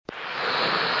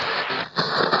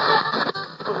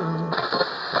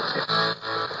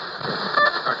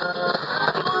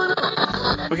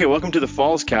Okay, welcome to the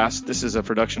Falls Cast. This is a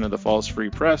production of the Falls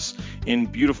Free Press in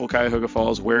beautiful Cuyahoga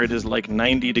Falls, where it is like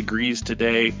 90 degrees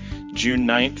today, June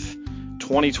 9th,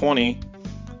 2020.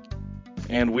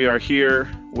 And we are here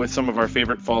with some of our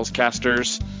favorite Falls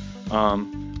casters.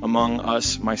 Among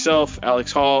us, myself,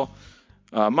 Alex Hall,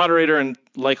 moderator and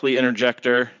likely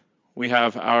interjector. We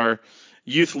have our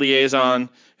youth liaison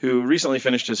who recently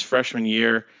finished his freshman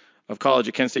year of college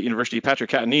at Kent State University,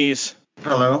 Patrick Catanese.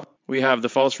 Hello. We have the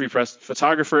Falls Free Press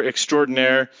photographer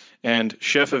extraordinaire and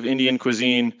chef of Indian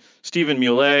cuisine, Stephen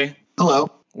Muley.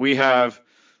 Hello. We have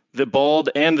the bald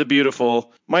and the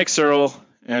beautiful Mike Searle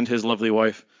and his lovely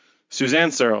wife,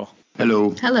 Suzanne Searle.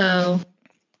 Hello. Hello.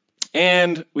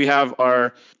 And we have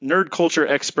our nerd culture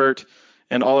expert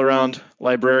and all-around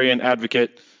librarian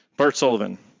advocate, Bart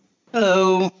Sullivan.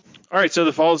 Hello. All right, so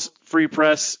the Falls Free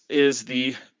Press is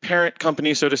the parent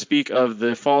company, so to speak, of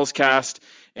the Falls Cast.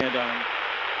 And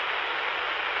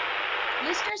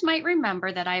listeners might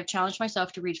remember that I have challenged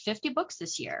myself to read 50 books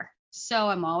this year, so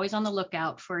I'm always on the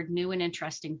lookout for new and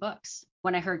interesting books.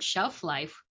 When I heard Shelf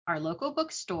Life, our local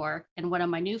bookstore and one of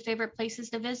my new favorite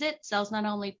places to visit, sells not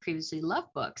only previously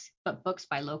loved books, but books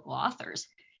by local authors,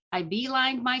 I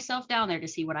beelined myself down there to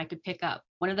see what I could pick up.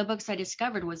 One of the books I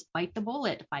discovered was Bite the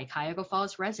Bullet by Cuyahoga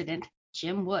Falls resident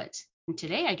Jim Woods. And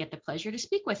today I get the pleasure to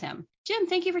speak with him. Jim,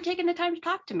 thank you for taking the time to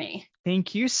talk to me.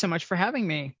 Thank you so much for having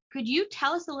me. Could you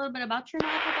tell us a little bit about your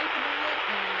novel, Bite the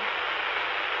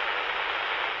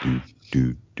Bullet?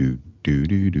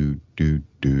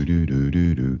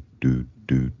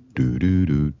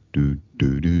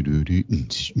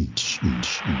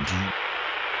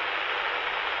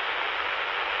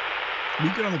 We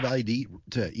go down the valley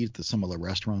to eat at some of the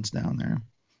restaurants down there.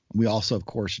 We also, of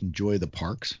course, enjoy the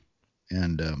parks.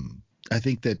 And I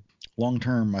think that long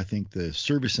term, I think the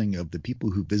servicing of the people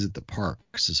who visit the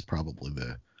parks is probably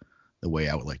the way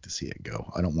I would like to see it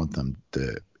go. I don't want them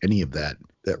to any of that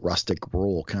rustic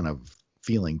rural kind of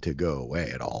feeling to go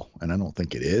away at all. And I don't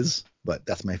think it is, but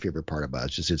that's my favorite part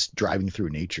about it. It's driving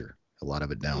through nature, a lot of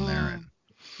it down there. And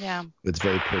yeah, it's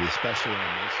very pretty, especially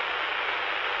on this.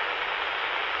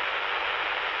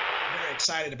 Very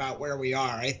excited about where we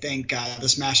are. I think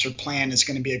this master plan is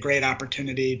going to be a great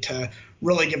opportunity to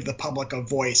really give the public a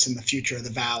voice in the future of the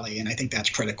valley, and I think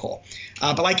that's critical.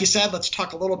 But like you said, let's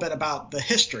talk a little bit about the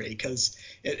history, because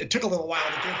it took a little while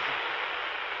to get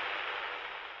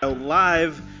here.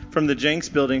 Live from the Jenks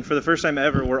building, for the first time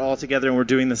ever, we're all together and we're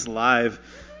doing this live.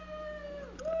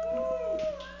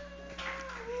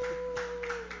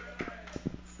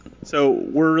 So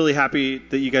we're really happy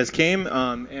that you guys came,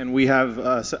 and we have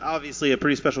obviously a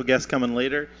pretty special guest coming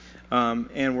later,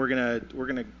 and we're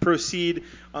gonna proceed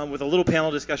with a little panel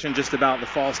discussion just about the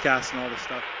Falls Cast and all this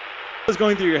stuff. What was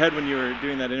going through your head when you were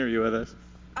doing that interview with us?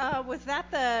 Was that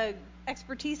the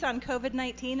expertise on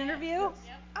COVID-19 interview? Yep.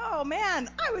 Oh man,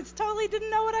 I totally didn't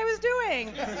know what I was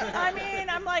doing. I mean,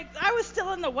 I was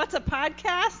still in the what's a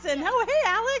podcast and oh hey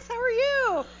Alex, how are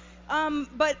you?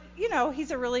 But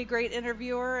he's a really great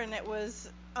interviewer, and it was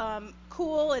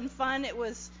cool and fun. It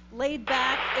was laid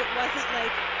back. It wasn't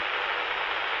like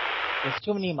there's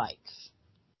too many mics.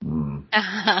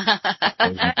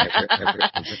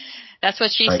 That's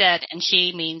what she said, and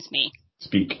she means me.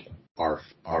 Speak. Arf.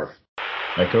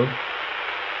 Echo.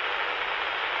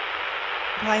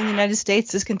 Supply in the United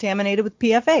States is contaminated with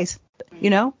PFAS,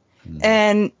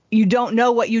 and you don't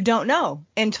know what you don't know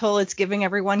until it's giving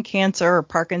everyone cancer or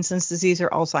Parkinson's disease or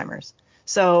Alzheimer's.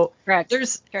 So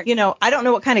there's, I don't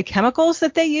know what kind of chemicals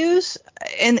that they use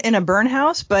in a burn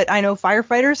house, but I know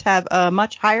firefighters have a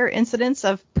much higher incidence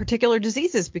of particular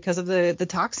diseases because of the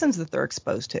toxins that they're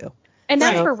exposed to. And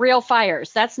that's for real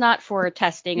fires. That's not for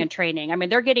testing and training. I mean,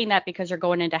 they're getting that because they're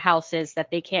going into houses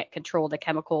that they can't control the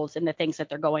chemicals and the things that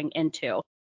they're going into.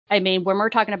 I mean, when we're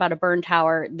talking about a burn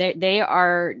tower, they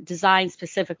are designed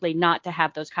specifically not to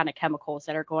have those kind of chemicals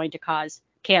that are going to cause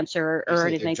cancer or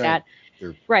anything like that.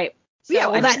 Right. So, yeah,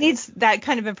 well, that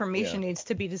kind of information needs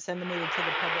to be disseminated to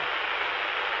the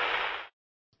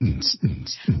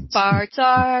public. Bart's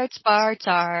Arts.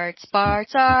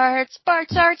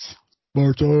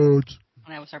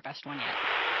 That was our best one yet.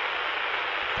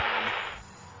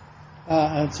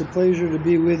 It's a pleasure to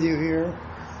be with you here.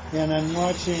 And I'm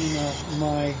watching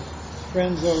my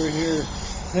friends over here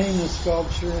paint the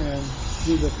sculpture and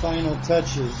do the final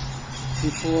touches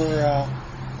before,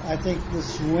 I think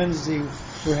this Wednesday,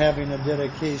 we're having a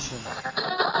dedication.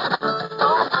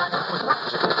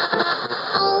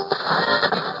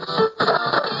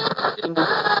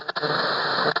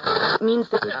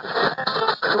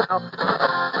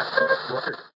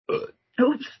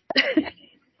 Oops.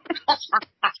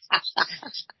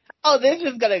 Oh, this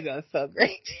is going to go so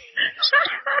great.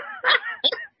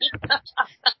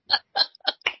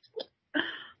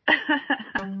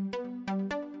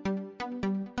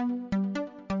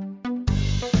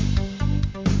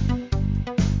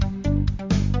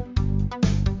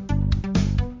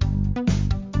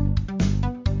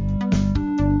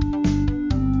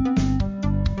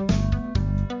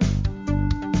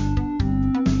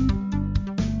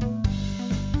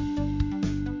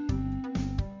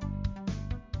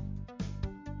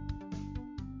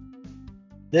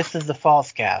 This is the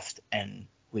Falls Cast, and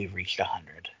we've reached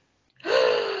 100.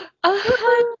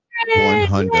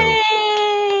 100!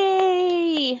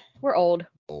 Yay! We're old.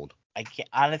 I can't.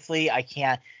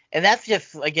 And that's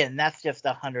just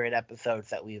 100 episodes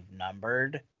that we've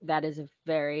numbered. That is a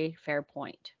very fair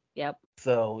point. Yep.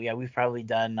 So, yeah, we've probably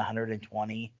done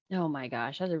 120. Oh my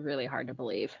gosh, that's really hard to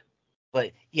believe.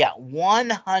 But, yeah,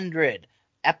 100.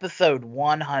 Episode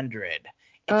 100.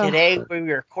 And today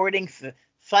we're recording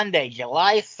Sunday,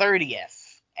 July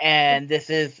 30th. And this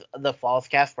is the Falls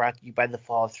Cast, brought to you by the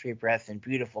Falls Free Press in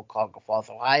beautiful Cuyahoga Falls,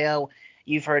 Ohio.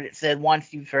 You've heard it said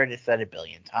once, you've heard it said a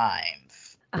billion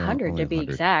times. 100 to be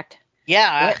exact.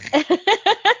 Yeah.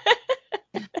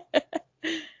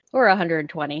 Or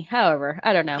 120. However,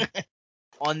 I don't know.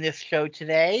 On this show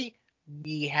today,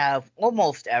 we have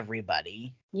almost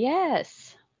everybody.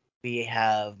 Yes. We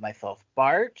have myself,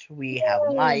 Bart. We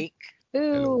have Mike.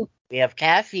 Boo. We have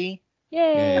Cassie.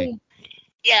 Yay.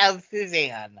 We have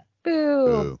Suzanne.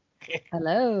 Boo.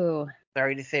 Hello.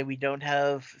 Sorry to say we don't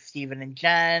have Steven and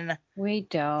Jen. We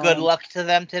don't. Good luck to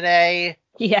them today.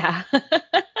 Yeah.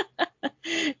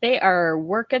 They are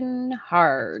working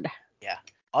hard. Yeah.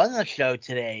 On the show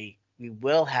today, we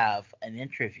will have an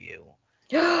interview.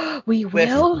 We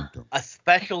will? With a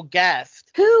special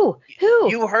guest. Who?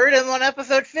 You heard him on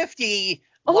episode 50,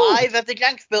 live at the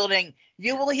Jenks building.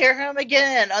 You will hear him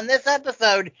again on this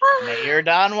episode, Mayor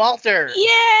Don Walter.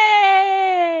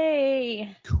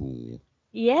 Yay! Cool.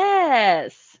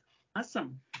 Yes.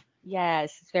 Awesome.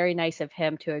 Yes, it's very nice of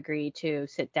him to agree to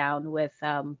sit down with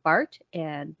Bart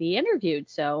and be interviewed.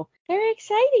 So very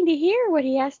exciting to hear what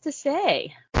he has to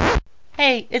say.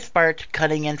 Hey, it's Bart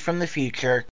cutting in from the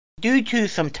future. Due to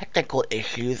some technical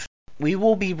issues, we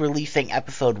will be releasing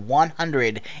episode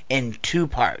 100 in 2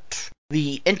 parts.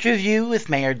 The interview with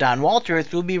Mayor Don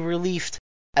Walters will be released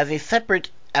as a separate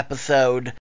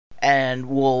episode and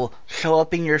will show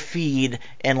up in your feed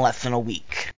in less than a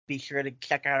week. Be sure to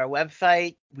check out our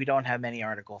website. We don't have many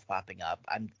articles popping up.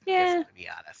 I'm just going to be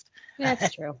honest.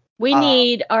 That's true. We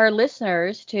need our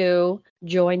listeners to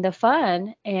join the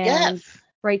fun and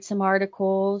write some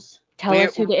articles. Tell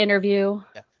us who to interview.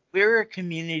 We're a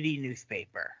community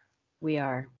newspaper. We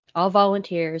are. All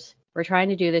volunteers. We're trying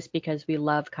to do this because we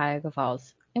love Cuyahoga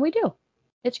Falls. And we do.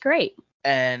 It's great.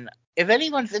 And if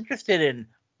anyone's interested in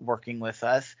working with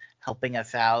us, helping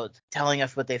us out, telling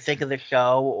us what they think of the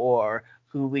show or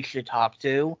who we should talk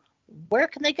to, where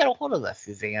can they get a hold of us,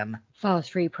 Suzanne?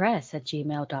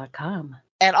 fallsfreepress@gmail.com.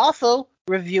 And also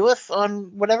review us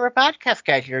on whatever podcast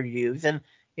guide you use and,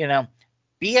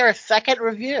 be our second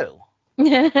review.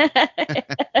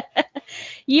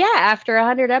 Yeah, after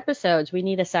 100 episodes, we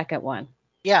need a second one.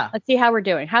 Yeah. Let's see how we're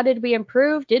doing. How did we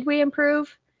improve? Did we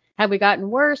improve? Have we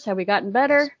gotten worse? Have we gotten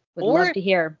better? Would love to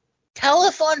hear. Tell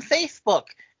us on Facebook.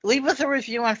 Leave us a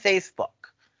review on Facebook.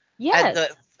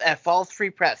 Yes. At Falls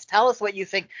Free Press. Tell us what you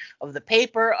think of the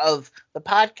paper, of the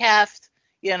podcast.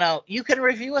 You can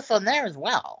review us on there as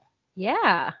well.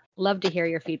 Yeah. Love to hear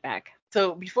your feedback.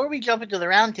 So before we jump into the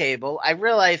roundtable, I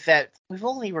realized that we've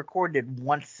only recorded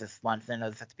once this month, and it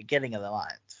was at the beginning of the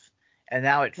month. And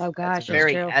now it's at the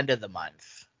very end of the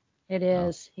month. It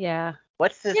is, yeah.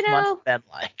 What's this month been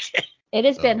like? It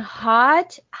has been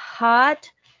hot.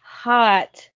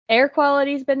 Air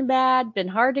quality's been bad, been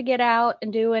hard to get out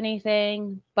and do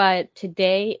anything, but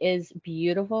today is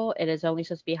beautiful. It is only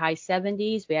supposed to be high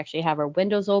 70s. We actually have our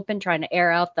windows open trying to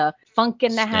air out the funk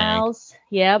in the house.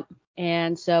 Yep.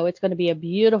 And so it's going to be a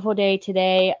beautiful day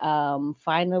today.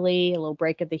 Finally, a little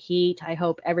break of the heat. I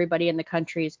hope everybody in the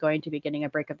country is going to be getting a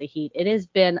break of the heat. It has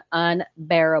been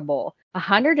unbearable.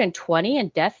 120 in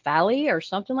Death Valley or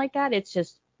something like that. It's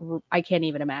just, I can't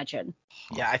even imagine.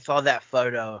 Yeah, I saw that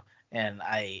photo and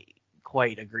I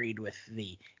quite agreed with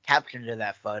the caption to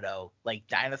that photo. Like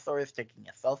dinosaurs taking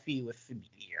a selfie with the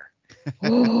meteor.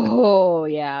 Oh,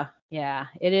 yeah. Yeah,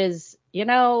 it is.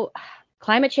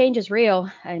 Climate change is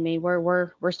real. I mean,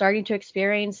 we're starting to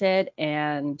experience it,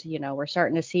 and we're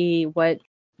starting to see what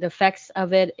the effects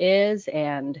of it is,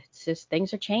 and it's just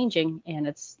things are changing, and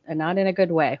it's not in a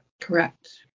good way.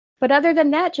 Correct. But other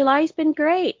than that, July's been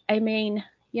great. I mean,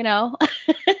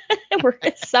 we're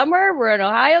summer, we're in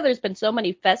Ohio. There's been so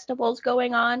many festivals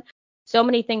going on, so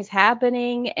many things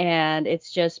happening, and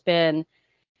it's just been,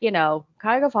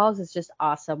 Cuyahoga Falls is just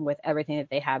awesome with everything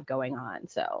that they have going on.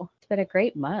 So it's been a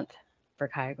great month for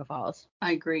Cuyahoga Falls.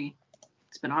 I agree.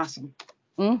 It's been awesome.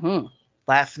 Mm-hmm.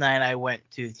 Last night I went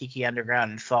to Tiki Underground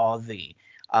and saw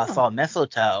saw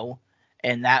Mistletoe,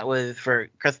 and that was for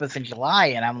Christmas in July,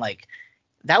 and I'm like,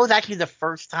 that was actually the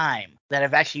first time that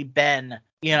I've actually been,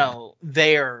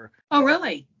 there. Oh,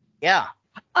 really? Yeah.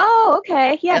 Oh,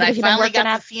 okay. Yeah, and I because you've been finally working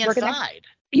got to see working inside.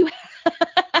 You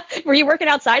were you working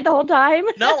outside the whole time?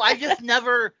 No, I've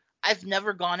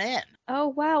never gone in. Oh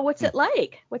wow, what's it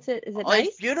like? Is it Oh, nice?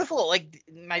 it's beautiful. Like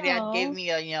my dad gave Oh. me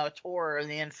a tour on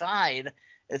the inside,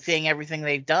 seeing everything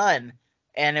they've done,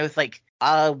 and it was like,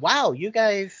 wow, you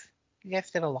guys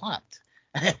did a lot.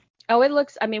 Oh, it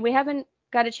looks, I mean, we haven't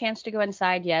got a chance to go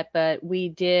inside yet, but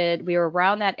we were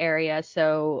around that area.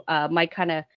 So Mike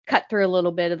kind of cut through a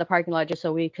little bit of the parking lot just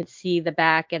so we could see the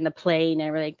back and the plane and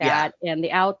everything like that. And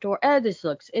the outdoor,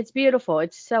 it's beautiful.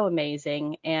 It's so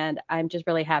amazing. And I'm just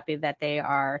really happy that they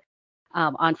are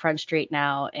on Front Street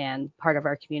now and part of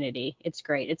our community. It's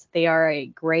great. They are a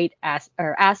great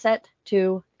asset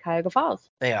to Cuyahoga Falls.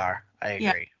 They are. I agree.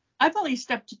 Yeah. I've only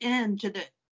stepped into the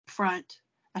front.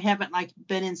 I haven't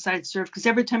been inside served because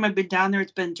every time I've been down there,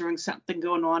 it's been during something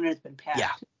going on and it's been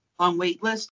packed on wait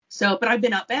list. So, but I've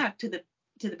been out back to the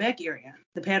back area,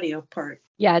 the patio part.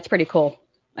 Yeah, it's pretty cool.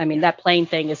 I mean, that plane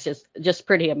thing is just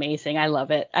pretty amazing. I love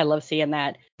it. I love seeing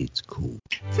that. It's cool.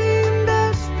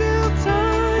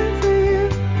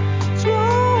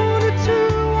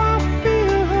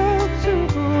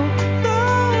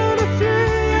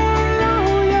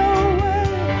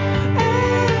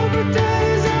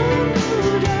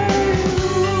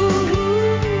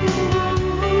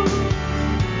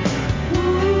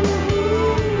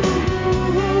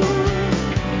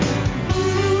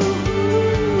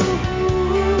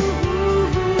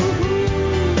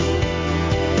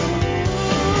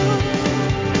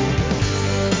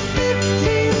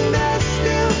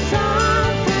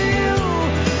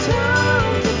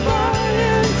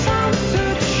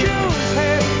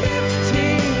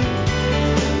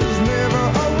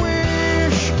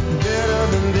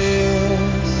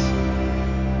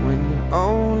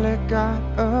 Got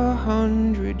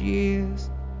 100 years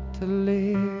to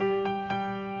live.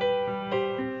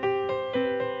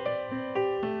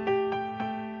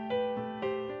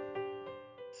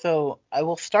 So I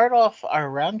will start off our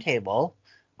roundtable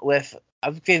with, I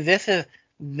would say this has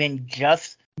been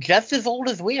just as old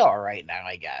as we are right now,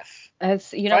 I guess.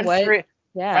 As you know what?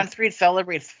 Front Street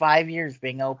celebrates 5 years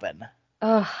being open.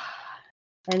 Oh,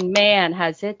 and man,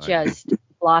 has it just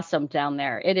blossomed down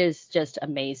there. It is just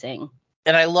amazing.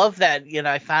 And I love that,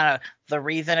 I found out the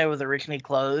reason it was originally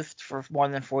closed for more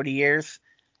than 40 years,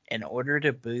 in order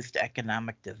to boost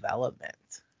economic development.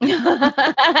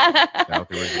 That what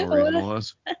the original reason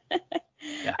was?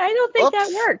 Yeah. I don't think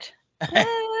that worked.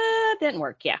 Didn't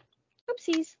work, yeah.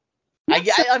 Oopsies.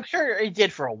 I'm sure it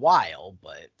did for a while,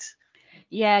 but...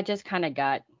 Yeah, it just kind of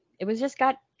it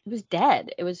was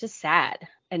dead. It was just sad.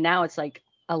 And now it's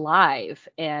alive,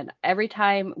 and every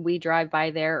time we drive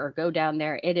by there or go down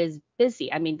there, it is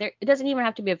busy. I mean, it doesn't even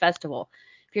have to be a festival.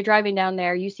 If you're driving down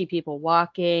there, you see people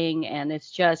walking, and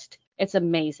it's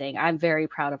amazing. I'm very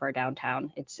proud of our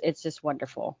downtown. It's just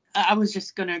wonderful. I was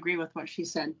just going to agree with what she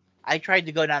said. I tried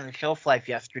to go down to Shelf Life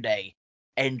yesterday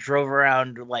and drove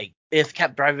around, just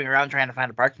kept driving around trying to find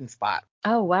a parking spot.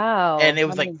 Oh, wow. And it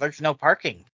was there's no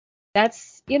parking.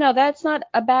 That's not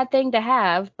a bad thing to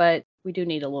have, but we do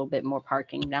need a little bit more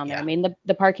parking down there. I mean,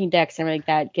 the parking decks and everything like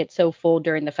that get so full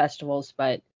during the festivals,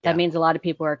 but that means a lot of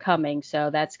people are coming. So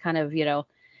that's kind of,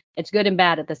 it's good and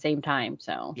bad at the same time.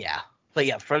 So yeah.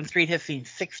 But Front Street has seen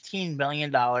 $16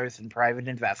 million in private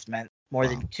investment, more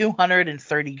than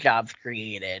 230 jobs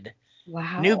created.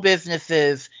 Wow. New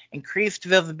businesses, increased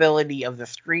visibility of the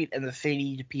street and the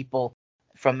city to people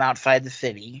from outside the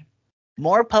city,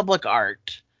 more public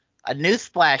art, a new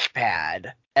splash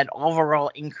pad, and overall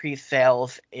increased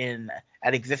sales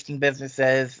at existing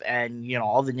businesses and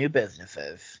all the new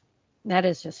businesses. That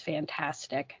is just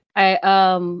fantastic. Mike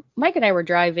and I were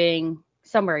driving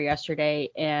somewhere yesterday,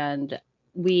 and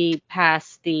we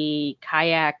passed the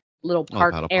kayak little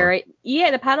park area.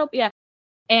 Yeah, the paddle. Yeah.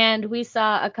 And we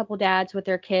saw a couple dads with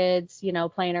their kids,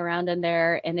 playing around in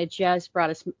there, and it just brought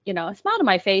a smile to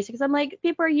my face, because I'm like,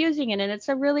 people are using it, and it's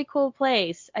a really cool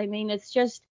place. I mean, it's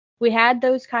just, we had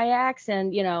those kayaks,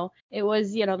 and it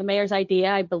was the mayor's idea.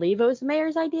 I believe it was the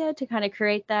mayor's idea to kind of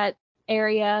create that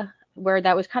area where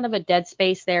that was kind of a dead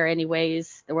space there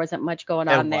anyways. There wasn't much going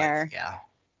on there. Yeah.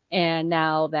 And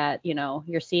now that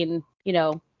you're seeing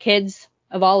kids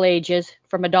of all ages,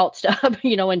 from adults to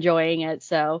enjoying it.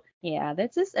 So yeah,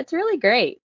 that's really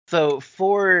great. So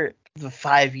for the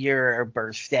 5-year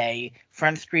birthday,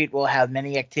 Front Street will have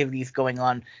many activities going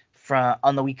on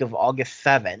on the week of August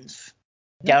 7th.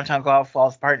 Downtown Cuyahoga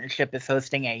Falls Partnership is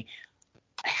hosting a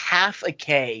half a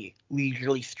K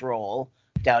leisurely stroll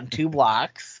down 2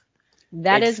 blocks.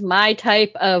 That is my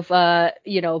type of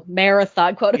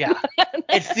marathon, quote. Yeah.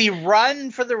 It's the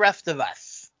run for the rest of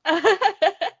us.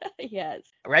 Yes.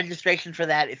 Registration for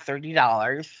that is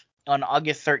 $30. On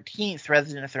August 13th,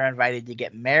 residents are invited to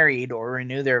get married or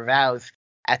renew their vows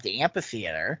at the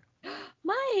amphitheater.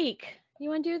 Mike, you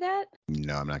want to do that?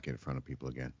 No, I'm not getting in front of people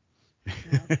again.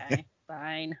 Okay,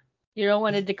 fine. You don't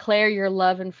want to declare your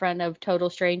love in front of total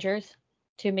strangers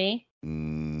to me?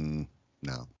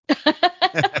 No.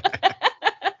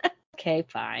 Okay,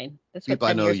 fine. That's People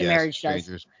what I 10 know, years of yes. marriage does.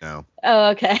 Strangers, no. Oh,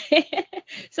 okay.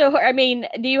 So, I mean,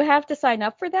 do you have to sign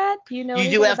up for that? Do you know You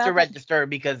do anything have to about that? register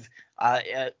because,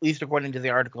 at least according to the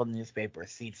article in the newspaper,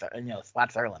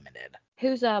 slots are limited.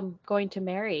 Who's going to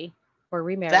marry or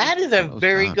remarry? That is a That was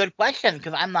very not- good question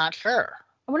because I'm not sure.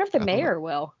 I wonder if the I thought- mayor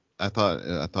will. I thought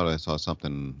I saw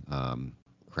something.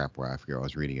 Crap, where I forget I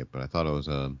was reading it, but I thought it was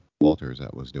Walters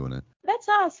that was doing it. That's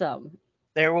awesome.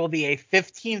 There will be a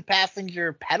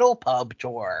 15-passenger pedal pub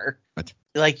tour. What?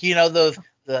 Like, you know,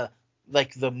 the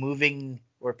moving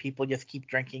where people just keep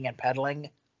drinking and pedaling.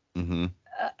 Mm-hmm.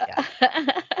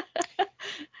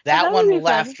 That one would will be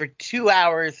last fun. for 2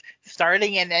 hours,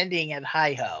 starting and ending at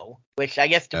Hi-Ho, which I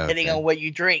guess depending Okay. on what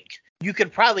you drink, you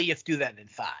could probably just do that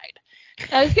inside.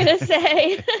 I was gonna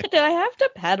say, do I have to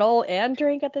pedal and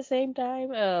drink at the same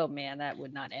time? Oh man, that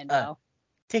would not end well.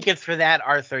 Tickets for that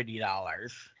are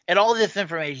 $30. And all this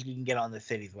information you can get on the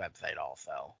city's website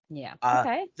also. Yeah. Uh,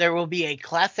 Okay. There will be a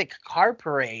classic car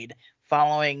parade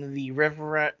following the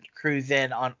Riverette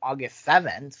Cruise-In on August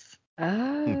 7th.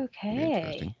 Okay.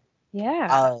 Interesting.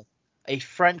 Yeah. A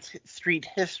Front Street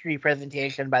history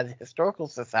presentation by the Historical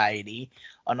Society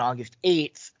on August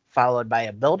 8th, followed by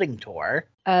a building tour.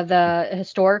 The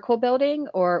historical building,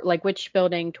 or like which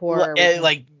building tour?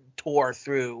 Tour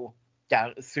through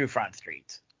Front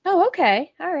Street. Oh,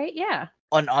 okay. All right. Yeah.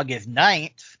 On August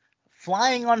 9th,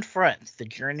 Flying on Fronts, The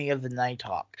Journey of the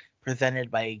Nighthawk, presented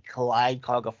by Collide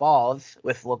Cuyahoga Falls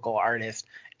with local artist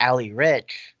Allie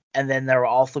Rich. And then there will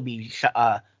also be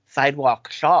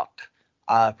Sidewalk Shock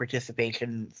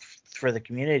participation for the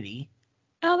community.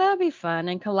 Oh, that would be fun.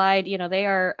 And Collide, they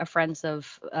are friends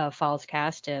of Falls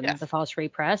Cast and the Falls Free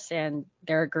Press, and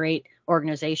they're a great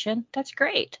organization. That's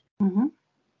great. Mm-hmm.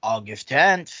 August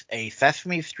 10th, a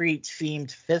Sesame Street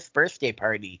themed 5th birthday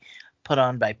party put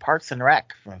on by Parks and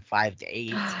Rec from 5 to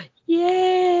 8.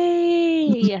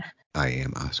 Yay! I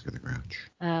am Oscar the Grouch.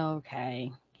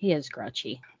 Okay. He is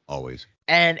grouchy. Always.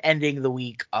 And ending the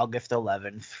week, August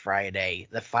 11th, Friday,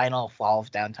 the final Falls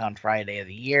Downtown Friday of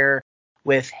the year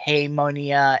with Hey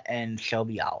Monia and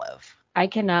Shelby Olive. I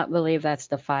cannot believe that's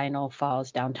the final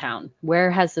Falls Downtown. Where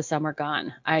has the summer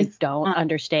gone? I don't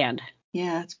understand.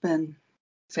 Yeah, it's been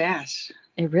fast.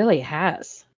 It really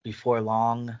has. Before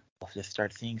long, we'll just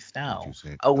start seeing snow. It's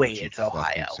fucking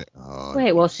Ohio.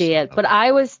 Wait, we'll see it. But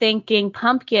I was thinking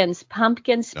pumpkin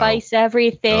spice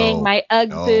everything, No. my Ugg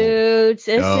No. boots.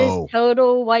 This No. is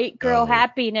total white girl No.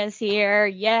 happiness here.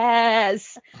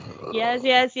 Yes.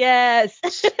 Yes.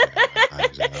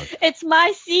 It's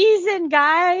my season,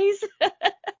 guys.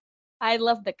 I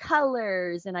love the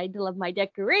colors and I love my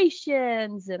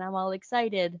decorations and I'm all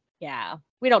excited. Yeah.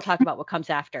 We don't talk about what comes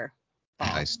after.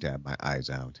 I stab my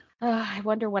eyes out. I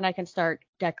wonder when I can start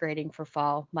decorating for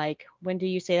fall. Mike, when do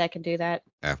you say I can do that?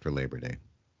 After Labor Day.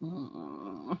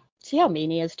 See how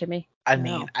mean he is to me? I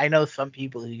mean, I know some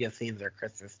people who just leave their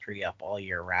Christmas tree up all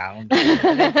year round. And it's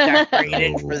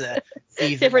decorated for the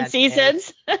season. Different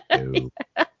seasons.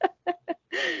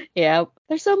 Yeah.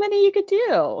 There's so many you could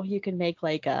do. You can make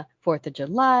like a 4th of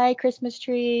July Christmas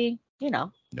tree,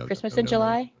 Christmas in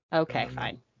July. Okay,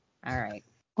 fine. All right.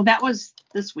 Well, that was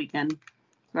this weekend,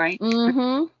 right?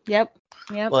 Mm-hmm. Yep.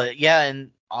 Well, yeah,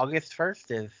 and August 1st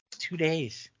is 2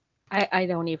 days. I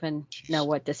don't even know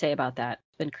what to say about that.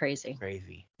 It's been crazy.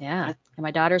 Yeah. And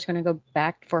my daughter's going to go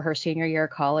back for her senior year of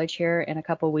college here in a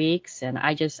couple weeks. And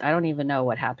I don't even know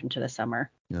what happened to the summer.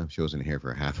 Yeah, she wasn't here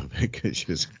for half of it because she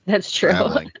was That's true.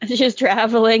 traveling. She's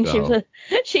traveling. So.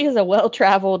 She is a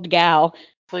well-traveled gal.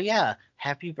 So, yeah,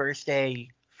 happy birthday,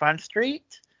 Front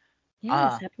Street.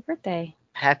 Yes, happy birthday.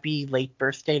 Happy late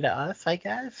birthday to us, I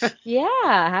guess.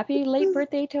 Yeah, happy late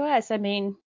birthday to us. I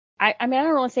mean, I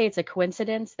don't want to say it's a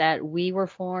coincidence that we were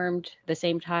formed the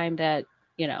same time that,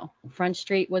 Front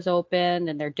Street was open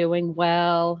and they're doing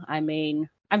well. I mean,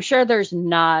 I'm sure there's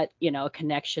not, a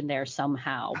connection there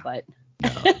somehow, but. No.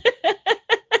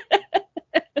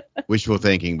 Wishful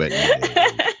thinking, but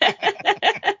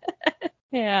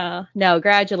yeah. No,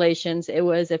 congratulations. It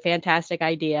was a fantastic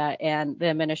idea and the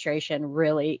administration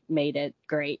really made it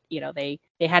great. They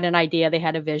had an idea, they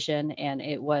had a vision, and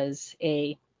it was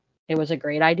a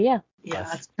great idea. Yeah,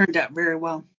 it's turned out very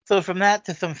well. So from that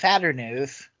to some sadder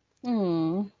news.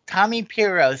 Tommy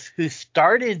Piros, who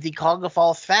started the Cuyahoga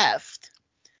Falls Fest,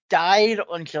 died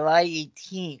on July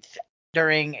 18th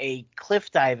during a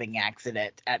cliff diving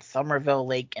accident at Somerville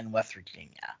Lake in West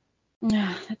Virginia.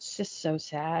 That's just so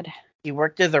sad. He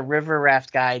worked as a river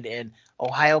raft guide in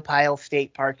Ohiopyle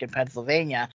State Park in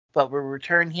Pennsylvania, but would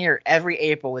return here every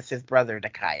April with his brother to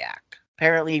kayak.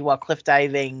 Apparently, while cliff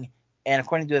diving, and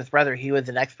according to his brother, he was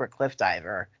an expert cliff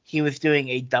diver, he was doing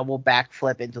a double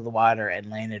backflip into the water and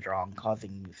landed wrong,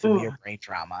 causing severe brain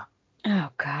trauma. Oh,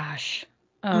 gosh.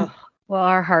 Oh, well,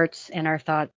 our hearts and our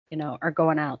thoughts, are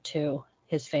going out to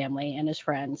his family and his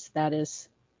friends. That is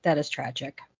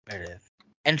tragic. It is.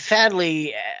 And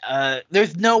sadly,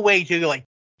 there's no way to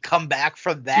come back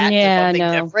from that to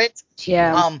something different.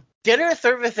 Yeah. Dinner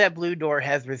service at Blue Door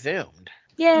has resumed.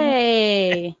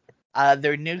 Yay.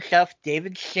 Their new chef,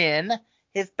 David Shin,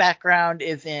 his background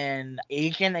is in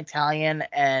Asian, Italian,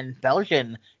 and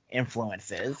Belgian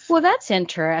influences. Well, that's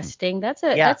interesting. That's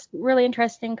really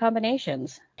interesting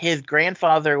combinations. His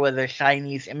grandfather was a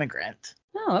Chinese immigrant.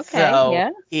 Oh, okay.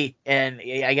 So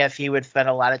I guess he would spend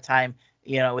a lot of time,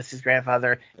 with his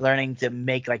grandfather learning to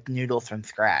make noodles from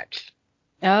scratch.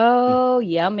 Oh,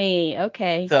 yummy.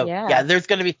 Okay. So yeah, there's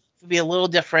going to be a little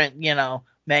different,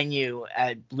 menu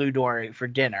at Blue Door for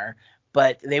dinner,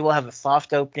 but they will have a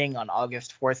soft opening on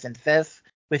August 4th and 5th,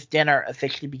 with dinner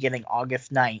officially beginning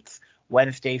August 9th,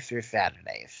 Wednesdays through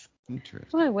Saturdays. Interesting.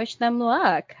 Well, I wish them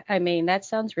luck. I mean, that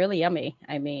sounds really yummy.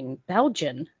 I mean,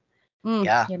 Belgian.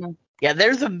 Yeah. Yeah,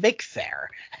 there's a mix there.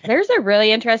 There's a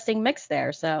really interesting mix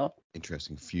there. So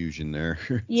interesting fusion there.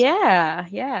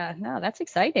 Yeah. No, that's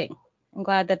exciting. I'm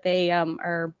glad that they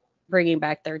are bringing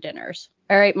back their dinners.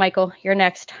 All right, Michael, you're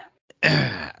next.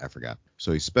 I forgot.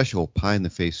 So a special Pie in the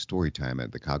Face story time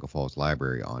at the Cuyahoga Falls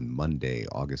Library on Monday,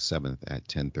 August 7th at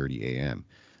 10:30 a.m.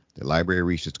 The library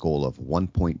reached its goal of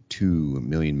 1.2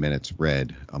 million minutes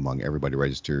read among everybody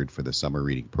registered for the summer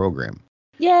reading program.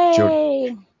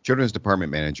 Yay! Children's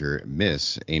Department Manager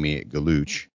Miss Amy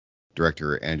Galuch,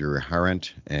 Director Andrew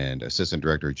Harrent, and Assistant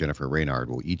Director Jennifer Reynard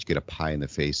will each get a pie in the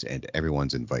face, and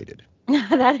everyone's invited.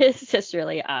 That is just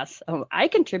really awesome. I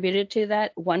contributed to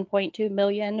that 1.2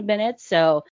 million minutes,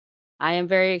 so I am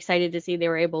very excited to see they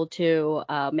were able to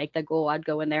make that goal. I'd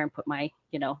go in there and put my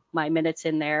minutes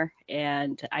in there,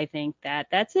 and I think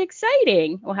that's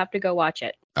exciting. We'll have to go watch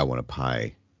it. I want to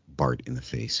pie Bart in the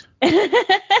face.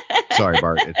 Sorry,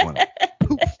 Bart. It's one.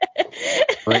 Poof.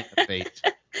 Right in the face.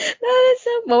 That is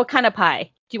well, what kind of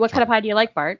pie? What kind of pie do you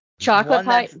like, Bart? Chocolate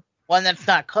pie? One that's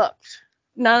not cooked.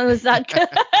 No, it's not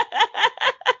cooked.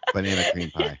 Banana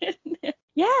cream pie.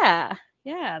 Yeah,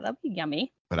 that'd be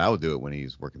yummy. But I would do it when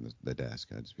he's working the desk.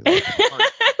 I'd just be like,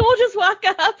 we'll just walk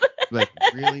up. Like,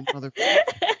 really, motherfucker?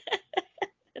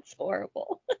 It's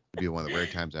horrible. It'd be one of the rare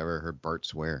times I ever heard Bart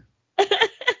swear.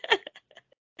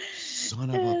 Son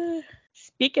of a...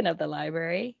 Speaking of the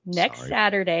library, next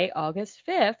Saturday, August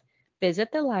 5th,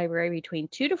 visit the library between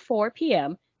 2 to 4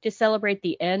 p.m. to celebrate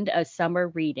the end of summer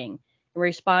reading and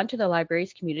respond to the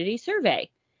library's community survey.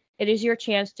 It is your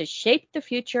chance to shape the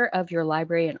future of your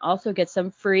library and also get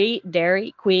some free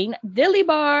Dairy Queen Dilly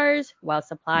Bars while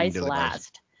supplies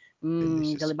last.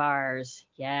 Dilly Bars.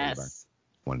 Yes. Dilly bar.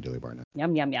 Want a Dilly Bar now.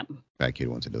 Yum, yum, yum. Fat kid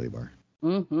wants a Dilly Bar.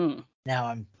 Mm-hmm. Now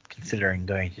I'm considering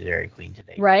going to Dairy Queen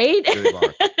today. Right? Dilly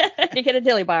Bar. You get a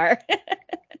Dilly Bar.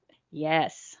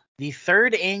 Yes. The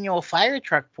third annual fire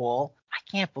truck pool.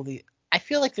 I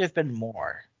feel like there's been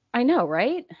more. I know,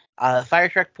 right? The fire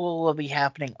truck pool will be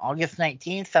happening August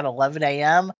 19th at 11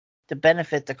 a.m. to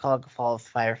benefit the Cuyahoga Falls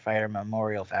Firefighter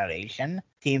Memorial Foundation.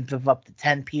 Teams of up to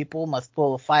 10 people must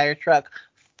pull a fire truck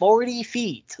 40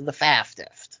 feet the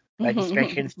fastest.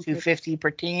 Registration's $250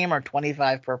 per team or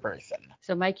 $25 per person.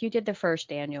 So, Mike, you did the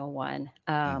first annual one.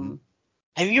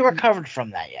 Have you recovered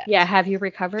from that yet? Yeah, have you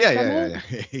recovered from it?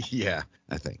 Yeah. Yeah,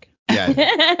 I think.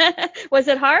 Yeah. Was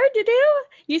it hard to do?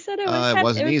 You said it was. It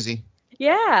wasn't easy.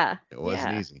 Yeah. It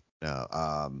wasn't easy. No.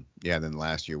 Then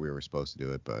last year we were supposed to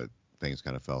do it, but things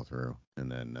kind of fell through.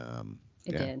 And then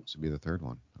it did. This will be the third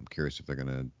one. I'm curious if they're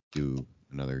gonna do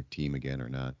another team again or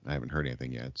not. I haven't heard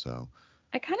anything yet, so.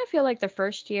 I kind of feel like the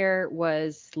first year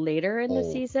was later in the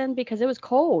season because it was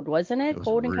cold, wasn't it?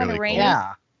 Cold and really kind of rainy.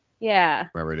 cold. Yeah.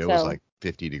 Remember, it was like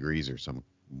 50 degrees or some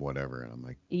whatever, and I'm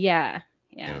like. Yeah.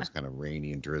 And it was kind of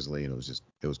rainy and drizzly, and it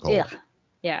was cold.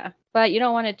 Yeah. But you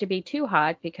don't want it to be too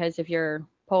hot because if you're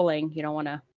polling, you don't want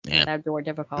to make that more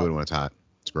difficult. Do it when it's hot.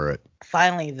 Screw it.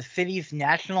 Finally, the city's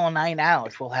National Night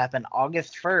Out will happen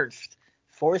August 1st,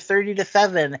 4:30 to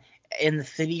 7 in the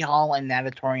City Hall and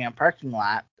Natatorium parking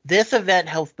lot. This event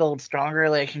helps build stronger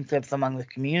relationships among the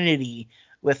community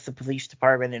with the police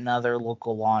department and other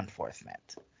local law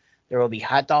enforcement. There will be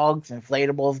hot dogs,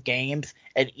 inflatables, games,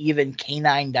 and even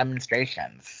canine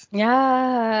demonstrations.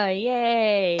 Yeah,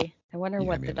 yay. I wonder Yeah,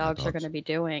 what the man, dogs hot are dogs. going to be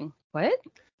doing. What?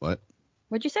 What?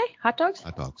 What'd you say? Hot dogs?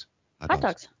 Hot dogs. Hot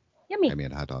dogs. Yummy. I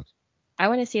mean, hot dogs. I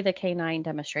want to see the canine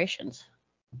demonstrations.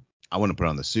 I want to put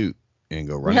on the suit and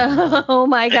go running. through the whole- Oh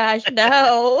my gosh,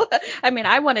 no. I mean,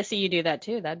 I want to see you do that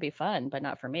too. That'd be fun, but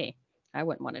not for me. I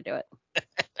wouldn't want to do it.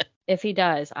 If he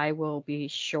does, I will be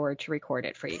sure to record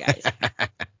it for you guys.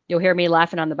 You'll hear me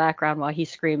laughing on the background while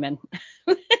he's screaming.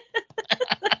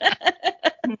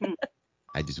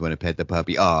 I just want to pet the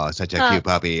puppy. Oh, such a cute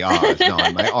puppy. Oh, it's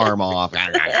gnawing my arm off.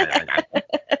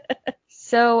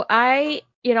 So I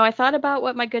thought about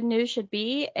what my good news should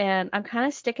be, and I'm kind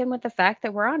of sticking with the fact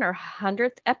that we're on our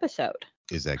 100th episode.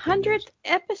 Is that good 100th news?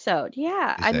 episode,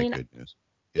 yeah. Is I that mean, good news?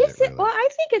 Is it? Well, I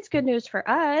think it's good news for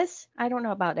us. I don't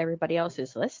know about everybody else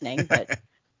who's listening, but it's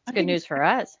good news for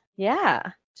us.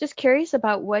 Yeah. Just curious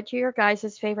about what your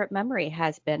guys' favorite memory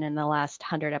has been in the last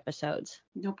 100 episodes.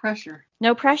 No pressure.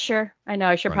 No pressure. I know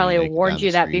I should Running probably have naked warned down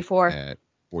you the that street before. At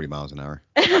 40 miles an hour.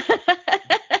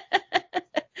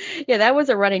 Yeah, that was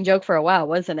a running joke for a while,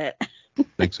 wasn't it? I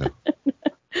think so.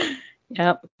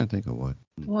 Yep. I think of what.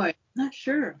 Boy, not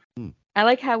sure. I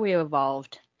like how we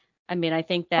evolved. I mean, I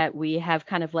think that we have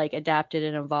kind of like adapted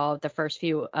and evolved the first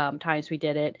few times we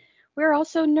did it. We were all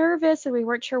so nervous and we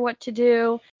weren't sure what to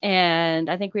do. And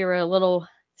I think we were a little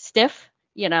stiff,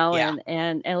 and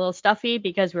a little stuffy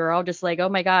because we were all just like, oh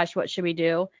my gosh, what should we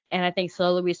do? And I think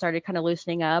slowly we started kind of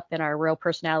loosening up and our real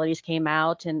personalities came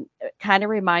out. And it kind of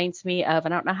reminds me of,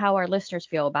 and I don't know how our listeners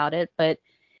feel about it, but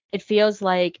it feels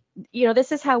like,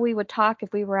 this is how we would talk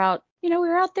if we were out, we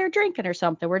were out there drinking or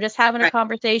something. We're just having a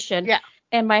conversation. Yeah.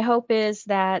 And my hope is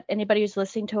that anybody who's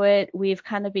listening to it, we've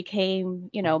kind of became,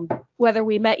 whether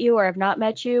we met you or have not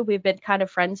met you, we've been kind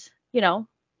of friends,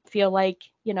 feel like,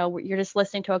 you're just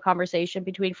listening to a conversation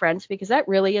between friends because that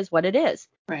really is what it is.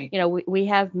 Right. We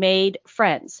have made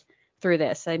friends through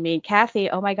this. I mean, Kathy,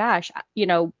 oh my gosh,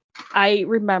 I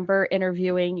remember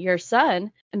interviewing your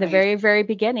son in the very, very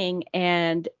beginning,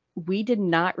 and we did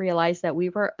not realize that we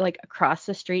were like across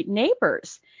the street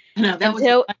neighbors. No,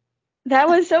 That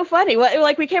was so funny.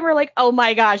 Like we came, we're like, oh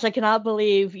my gosh, I cannot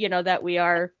believe, that we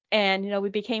are. And, we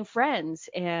became friends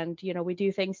and, we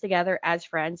do things together as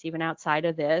friends, even outside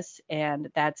of this.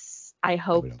 And I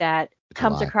hope that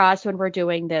comes across when we're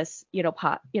doing this,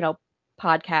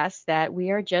 podcast, that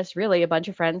we are just really a bunch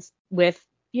of friends with,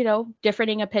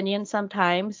 differing opinions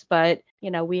sometimes, but,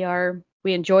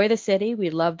 we enjoy the city.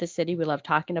 We love the city. We love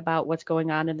talking about what's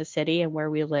going on in the city and where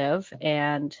we live.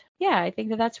 And yeah, I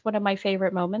think that's one of my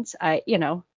favorite moments.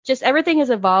 Just everything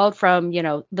has evolved from,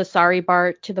 the Sorry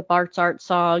Bart to the Bart's Art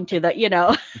song to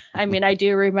the, I mean, I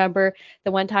do remember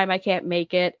the one time I can't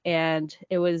make it. And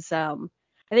it was, I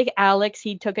think Alex,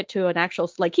 he took it to an actual,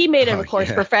 like he made it, of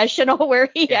course, professional where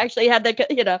he actually had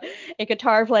the, a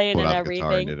guitar playing and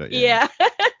everything. Yeah.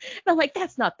 And I'm like,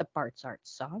 that's not the Bart's Art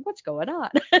song. What's going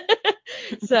on?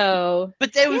 So.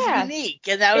 But that was unique.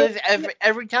 And that was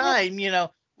every time,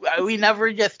 we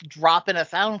never just drop in a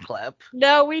sound clip.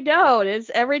 No, we don't. It's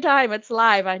every time it's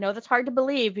live. I know that's hard to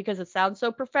believe because it sounds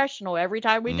so professional every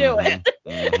time we do it.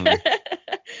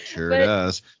 Sure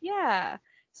does. Yeah.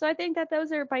 So I think that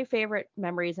those are my favorite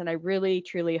memories, and I really,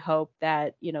 truly hope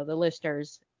that, the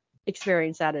listeners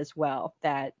experience that as well,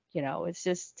 that, it's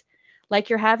just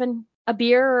like you're having a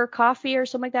beer or coffee or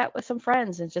something like that with some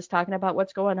friends and just talking about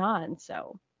what's going on.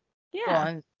 So, yeah. Well,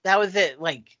 and that was it,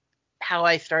 like, how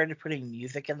I started putting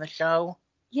music in the show.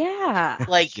 Yeah.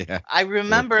 Like, I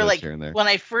remember, like, when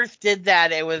I first did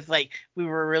that, it was like, we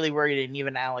were really worried, and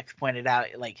even Alex pointed out,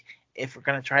 like, if we're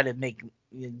going to try to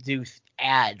do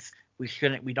ads,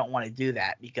 we don't want to do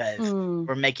that because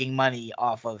we're making money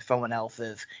off of someone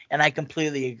else's. And I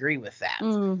completely agree with that.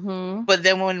 Mm-hmm. But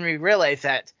then when we realized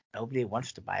that nobody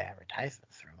wants to buy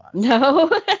advertisements from us. No.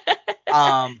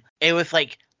 It was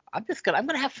like, I'm going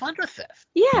to have fun with this.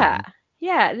 Yeah.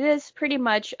 Yeah, it is pretty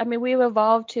much. I mean, we've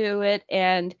evolved to it.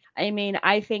 And I mean,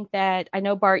 I think that I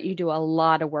know, Bart, you do a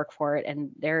lot of work for it. And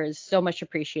there is so much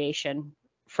appreciation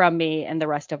from me and the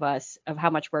rest of us of how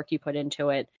much work you put into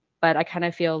it. But I kind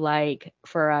of feel like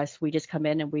for us, we just come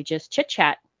in and we just chit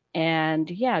chat. And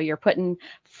yeah, you're putting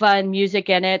fun music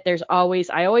in it. I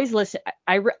always listen.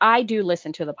 I do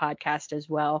listen to the podcast as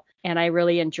well. And I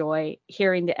really enjoy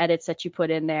hearing the edits that you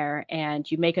put in there, and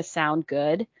you make us sound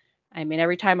good. I mean,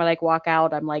 every time I walk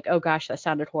out, I'm like, oh gosh, that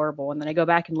sounded horrible. And then I go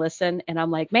back and listen and I'm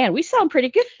like, man, we sound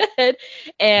pretty good.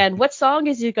 And what song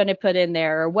is you going to put in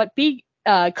there, or what beat?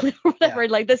 Clip or whatever,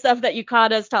 like the stuff that you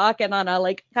caught us talking on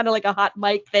a kind of like a hot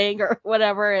mic thing or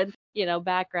whatever, and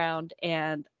background.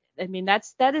 And I mean,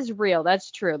 that is real.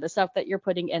 That's true. The stuff that you're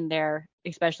putting in there,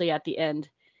 especially at the end,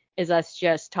 is us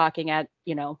just talking at,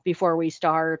 before we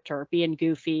start or being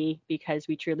goofy because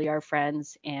we truly are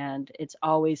friends. And it's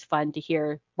always fun to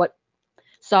hear what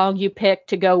song you pick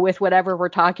to go with whatever we're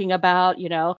talking about,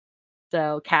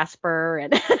 So Casper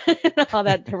and all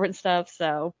that different stuff.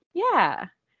 So yeah,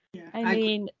 I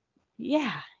mean,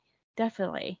 yeah,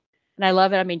 definitely. And I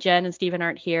love it. I mean, Jen and Steven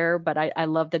aren't here, but I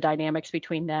love the dynamics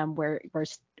between them where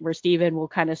Steven will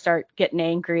kind of start getting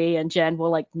angry and Jen will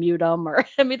like mute him or,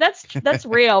 I mean, that's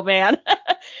real, man.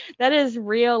 That is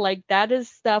real. Like that is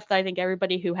stuff that I think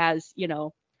everybody who has,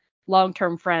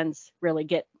 long-term friends really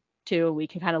get to. We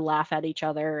can kind of laugh at each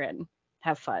other and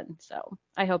have fun. So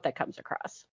I hope that comes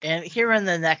across. And here in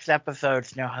the next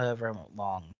episodes, however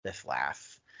long this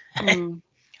lasts, yeah.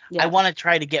 I want to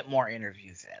try to get more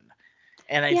interviews in.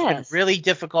 And it's been really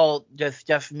difficult,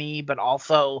 just me, but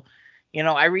also,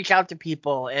 I reach out to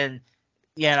people and,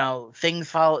 things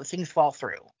fall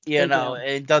through,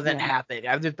 it doesn't happen.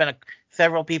 I've just been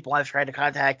several people I've tried to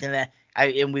contact and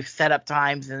then we've set up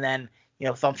times and then,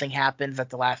 something happens at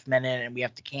the last minute and we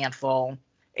have to cancel.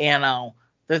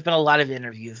 There's been a lot of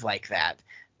interviews like that,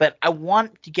 but I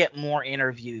want to get more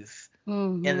interviews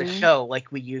in the show like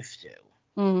we used to.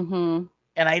 Mm-hmm.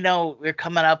 And I know we're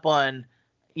coming up on,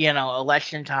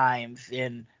 election times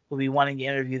and we'll be wanting to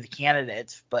interview the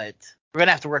candidates, but we're going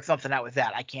to have to work something out with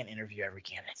that. I can't interview every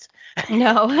candidate.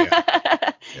 No.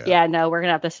 No, we're going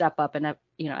to have to step up and,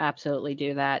 absolutely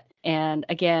do that. And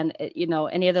again,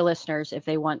 any of the listeners, if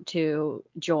they want to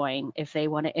join, if they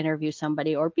want to interview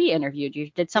somebody or be interviewed,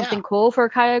 you did something cool for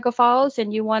Cuyahoga Falls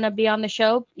and you want to be on the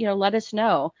show, let us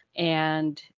know.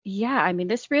 And I mean,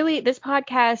 this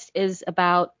podcast is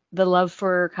about the love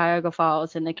for Cuyahoga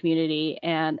Falls and the community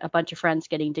and a bunch of friends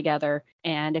getting together.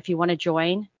 And if you want to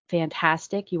join,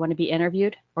 fantastic. You want to be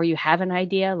interviewed or you have an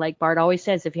idea, like Bart always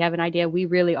says, if you have an idea, we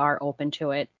really are open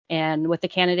to it. And with the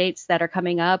candidates that are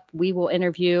coming up, we will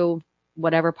interview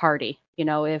whatever party,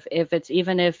 if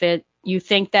you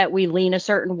think that we lean a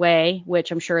certain way,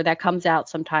 which I'm sure that comes out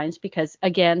sometimes because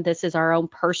again, this is our own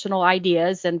personal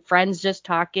ideas and friends just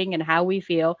talking and how we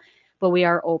feel, but we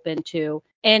are open to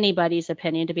anybody's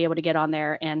opinion to be able to get on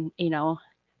there and,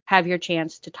 have your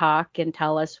chance to talk and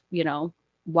tell us,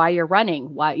 why you're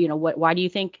running, why do you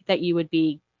think that you would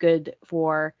be good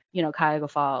for, Cuyahoga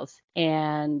Falls?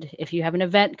 And if you have an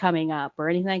event coming up or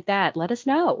anything like that, let us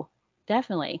know.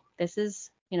 Definitely. This is,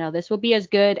 this will be as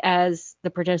good as the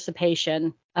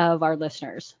participation of our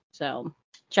listeners. So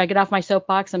should I get off my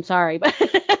soapbox? I'm sorry, but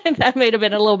that may have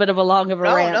been a little bit of a long of a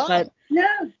rant, but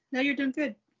no, you're doing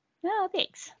good. No,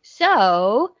 thanks.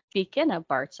 So speaking of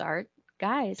Bart's Art,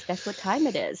 guys, guess what time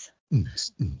it is?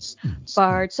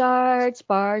 Bart's Arts,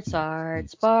 Bart's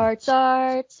Arts, Bart's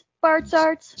Arts, Bart's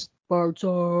Arts, Bart's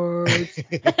Arts.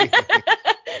 I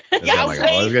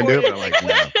was gonna do it, but I'm like,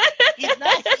 no. He's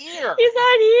not here. He's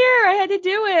not here. I had to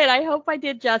do it. I hope I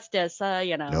did justice.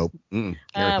 Nope. Can't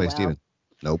replace Steven.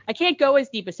 Nope. I can't go as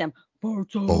deep as him.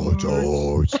 Bart's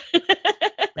Arts.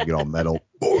 Make it all metal.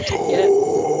 Bart's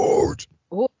Arts.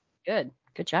 Oh, good.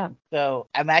 Good job. So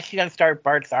I'm actually going to start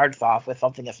Bart's Arts off with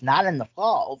something that's not in the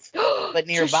falls, but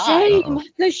nearby.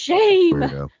 The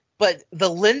shame. But the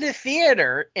Linda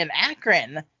Theater in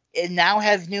Akron, it now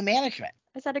has new management.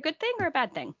 Is that a good thing or a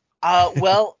bad thing?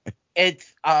 Well,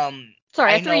 it's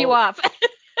Sorry, I threw you off.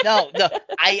 No,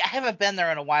 I haven't been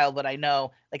there in a while, but I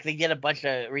know like they did a bunch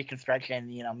of reconstruction,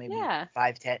 maybe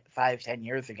 5-10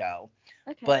 years ago.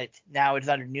 Okay. But now it's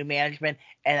under new management,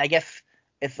 and I guess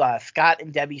it's Scott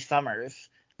and Debbie Summers.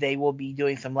 They will be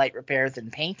doing some light repairs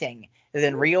and painting, and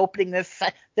then reopening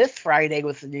this Friday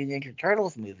with the new Ninja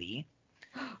Turtles movie.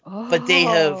 Oh. But they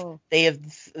have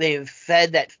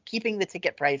said that keeping the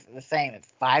ticket price the same.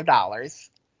 It's $5.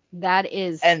 That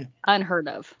is unheard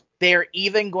of. They're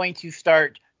even going to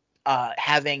start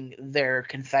having their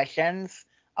concessions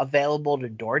available to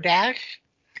DoorDash.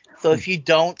 So if you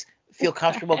don't feel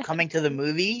comfortable coming to the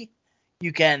movie,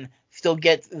 you can still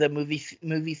get the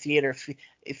movie theater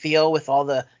feel with all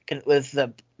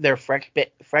their fresh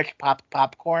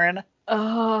popcorn.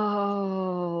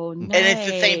 Oh, nice. And it's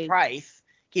the same price,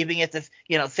 keeping it the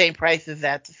same price as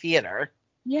at the theater.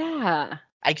 Yeah.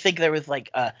 I think there was like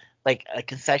a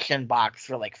concession box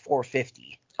for like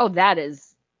 $4.50. Oh, that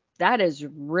is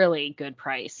really good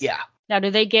price. Yeah. Now, do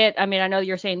they get? I mean, I know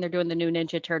you're saying they're doing the new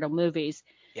Ninja Turtle movies.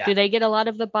 Yeah. Do they get a lot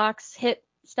of the box hit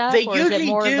stuff? They or usually is it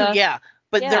more do, of yeah.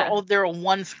 But they're a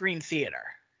one-screen theater.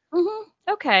 Mm-hmm.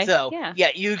 Okay. So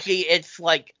usually it's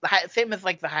like same as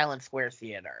like the Highland Square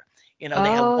Theater. They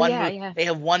have they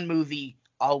have one movie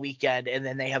all weekend, and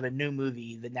then they have a new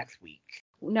movie the next week.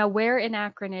 Now, where in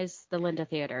Akron is the Linda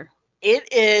Theater? It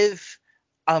is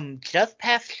just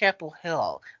past Chapel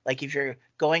Hill. Like if you're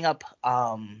going up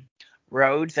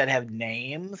roads that have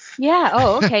names. Yeah.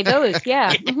 Oh, okay. Those.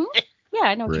 Yeah. Mm-hmm. Yeah,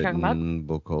 I know what you're talking about.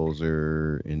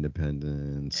 Buchholzer,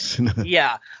 Independence.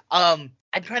 Yeah. I'm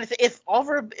trying to say it's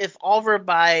over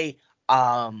by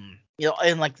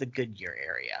in like the Goodyear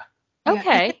area.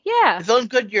 Okay. Yeah. It's on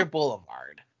Goodyear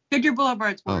Boulevard. Goodyear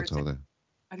Boulevard's where Oh, it's totally.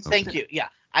 Thank you. Yeah.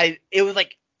 It was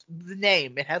like the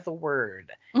name. It has a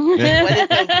word. What is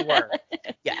the word?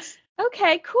 Yes.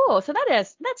 Okay, cool. So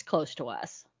that's close to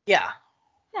us. Yeah.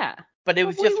 Yeah. But it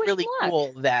was just really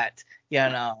cool that,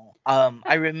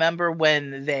 I remember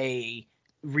when they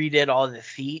redid all the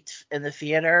seats in the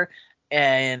theater,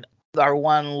 and our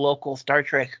one local Star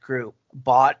Trek group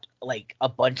bought like a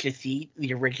bunch of seats,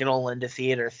 the original Linda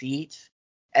Theater seats,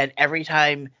 and every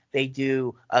time they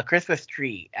do a Christmas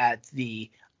tree at the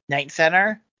Night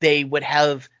Center, they would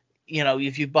have,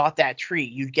 if you bought that tree,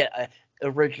 you'd get a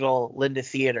original Linda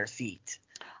Theater seat.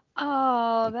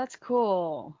 Oh, that's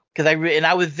cool. Because I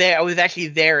was there. I was actually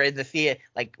there in the theater.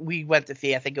 Like we went to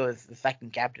see. I think it was the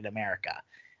second Captain America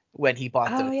when he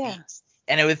bought those seats.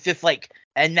 And it was just like.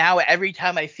 And now every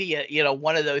time I see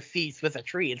one of those seats with a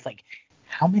tree, it's like,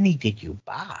 how many did you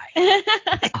buy?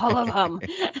 All of them.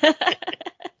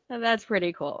 That's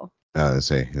pretty cool.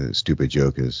 Say the stupid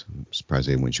joke is, I'm surprised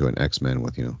they wouldn't show an X-Men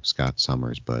with Scott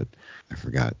Summers, but I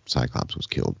forgot Cyclops was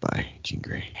killed by Jean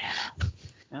Grey.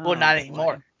 Well, not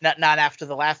anymore. Not after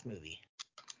the last movie.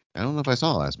 I don't know if I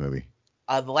saw the last movie.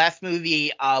 The last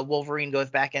movie, Wolverine goes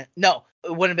back in. No, it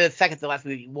wouldn't have been the second to the last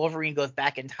movie. Wolverine goes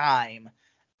back in time,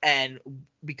 and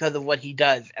because of what he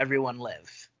does, everyone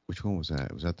lives. Which one was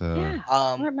that? Was that the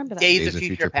I remember that. Days of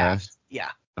Future Past?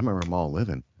 Yeah. I remember them all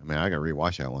living. I mean, I gotta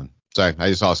rewatch that one. Sorry, I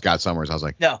just saw Scott Summers. I was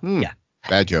like, yeah.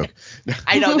 Bad joke.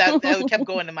 I know that kept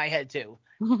going in my head too.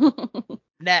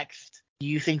 Next, do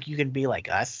you think you can be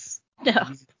like us? No.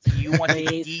 Do you want to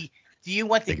be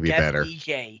guest better.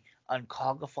 DJ on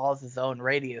Cuyahoga Falls' own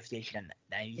radio station,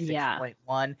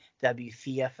 96.1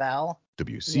 WCFL?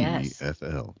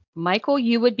 WCFL. Michael,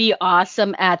 you would be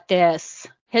awesome at this.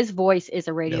 His voice is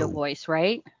a radio voice,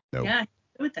 right? No. Yeah,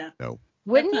 good with that. No.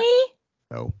 Wouldn't he?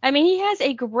 No. I mean, he has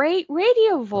a great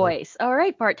radio voice. All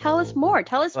right, Bart, tell us more.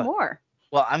 Tell us more.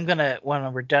 Well,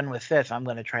 when we're done with this, I'm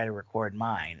gonna try to record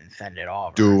mine and send it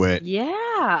over. Do it.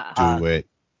 Yeah. Do it.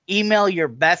 Email your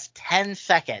best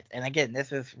 10-second, and again,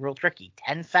 this is real tricky,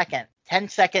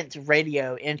 10-second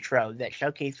radio intro that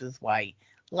showcases why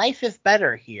life is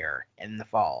better here in the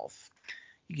Falls.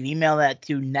 You can email that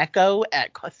to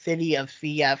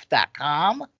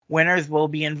neko@cityofcf.com. Winners will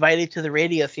be invited to the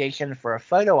radio station for a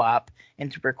photo op and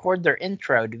to record their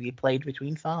intro to be played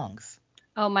between songs.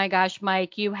 Oh my gosh,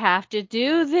 Mike, you have to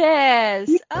do this.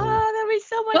 Oh, that'd be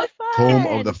so much fun. Home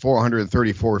of the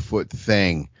 434-foot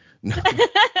thing.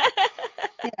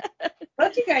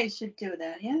 Both you guys should do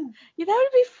that, yeah. Yeah, that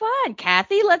would be fun.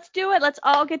 Kathy, let's do it. Let's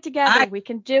all get together. We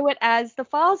can do it as the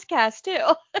Falls Cast,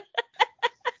 too.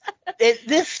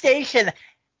 This station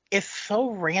is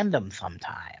so random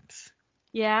sometimes.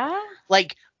 Yeah?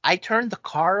 Like, I turned the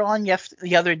car on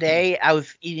the other day. I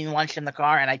was eating lunch in the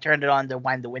car, and I turned it on to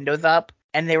wind the windows up,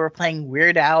 and they were playing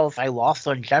Weird Al's I Lost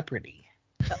on Jeopardy.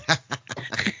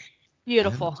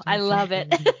 Beautiful. I love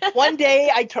it. One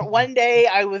day I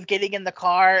was getting in the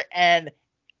car, and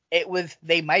it was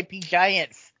They Might Be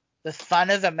Giants. The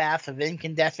sun is a mass of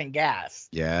incandescent gas.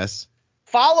 Yes.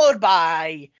 Followed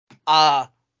by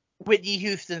Whitney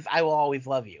Houston's I Will Always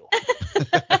Love You.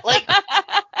 Like,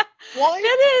 what?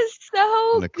 That is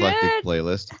so An eclectic good.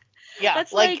 playlist. Yeah.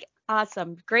 That's like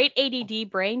awesome. Great ADD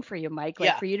brain for you, Mike.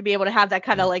 Like for you to be able to have that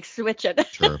kind of like switch it.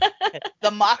 Sure.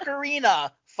 The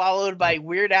Macarena followed by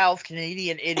Weird Al's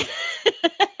Canadian Idiot.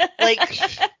 Like,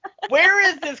 where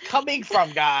is this coming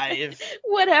from, guys?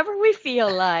 Whatever we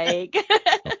feel like.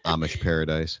 Amish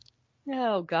Paradise.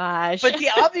 Oh gosh. But you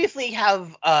obviously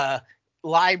have a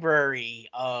library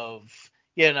of,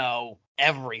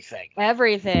 everything.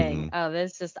 Everything. Oh,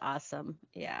 this is just awesome.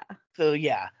 Yeah. So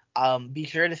yeah, be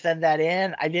sure to send that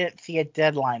in. I didn't see a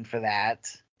deadline for that,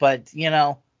 but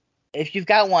if you've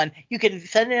got one, you can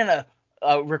send in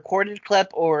a recorded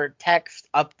clip or text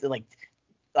up to like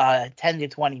 10 to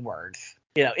 20 words.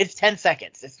 It's 10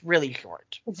 seconds. It's really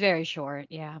short. It's very short.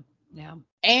 Yeah. Yeah.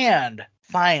 And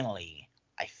finally,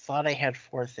 I thought I had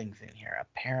 4 things in here.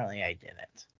 Apparently I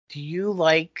didn't. Do you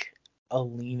like a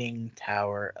Leaning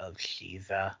Tower of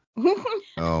Shiza?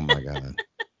 Oh my God.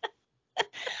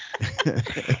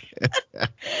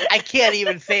 I can't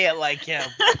even say it like him.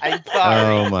 I'm sorry.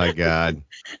 Oh my God.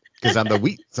 Because I'm the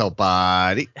Weasel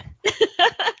body.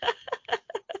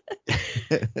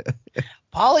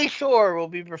 Pauly Shore will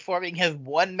be performing his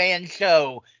one-man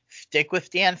show, Stick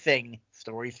with Dancing,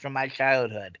 Stories from My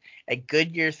Childhood, at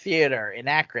Goodyear Theater in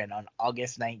Akron on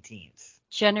August 19th.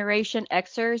 Generation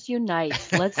Xers unite.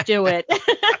 Let's do it.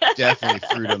 Definitely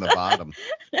fruit on the bottom.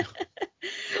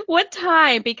 What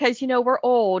time? Because, we're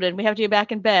old and we have to be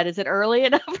back in bed. Is it early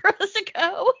enough for us to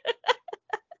go?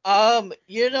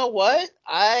 You know what?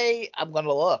 I'm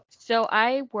gonna look. So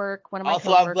I work, one of my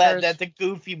Also, coworkers. I'm glad that the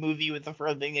Goofy movie was the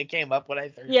first thing that came up when I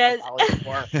searched for Pauly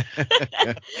Shore.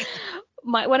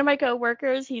 One of my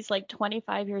coworkers, he's like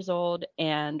 25 years old,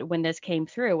 and when this came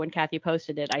through, when Kathy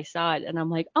posted it, I saw it, and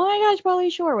I'm like, oh my gosh,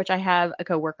 Pauly Shore, which I have a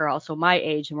coworker also my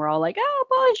age, and we're all like, oh,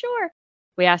 Pauly Shore.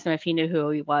 We asked him if he knew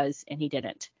who he was, and he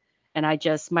didn't. And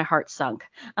my heart sunk.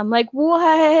 I'm like,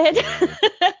 what?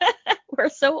 We're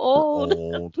so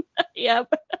old.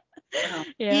 Yep.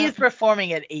 Yeah. He is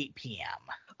performing at 8 p.m.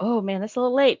 Oh, man, that's a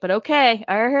little late, but okay.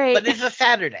 All right. But it's a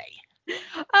Saturday.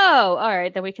 Oh, all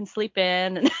right. Then we can sleep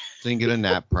in. So you can get a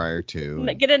nap prior to.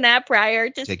 Get a nap prior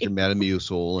to. Take your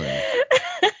Metamucil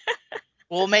and.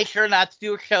 We'll make sure not to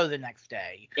do a show the next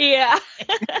day. Yeah.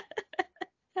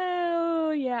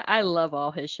 Oh, yeah. I love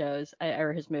all his shows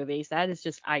or his movies. That is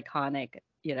just iconic,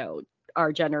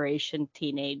 our generation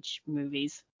teenage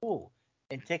movies. Ooh,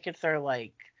 and tickets are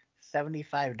like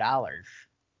 $75.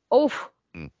 Oh,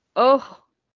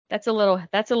 that's a little,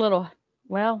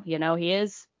 well, he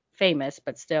is famous,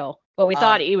 but still. Well, we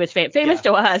thought he was famous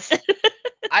to us.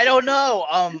 I don't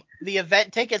know. The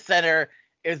Event Ticket Center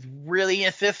is really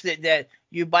insistent that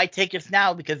you buy tickets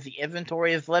now because the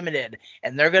inventory is limited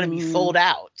and they're going to be sold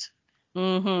out.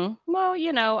 Mm-hmm.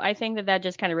 Well, I think that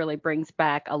just kind of really brings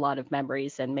back a lot of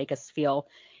memories and make us feel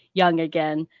young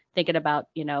again, thinking about,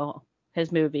 his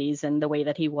movies and the way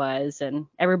that he was. And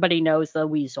everybody knows the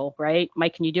Weasel, right?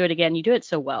 Mike, can you do it again? You do it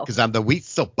so well. Because I'm the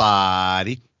Weasel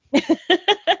body.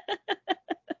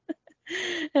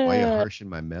 Why are you harshing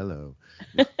my mellow?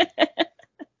 That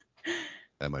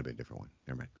might be a different one.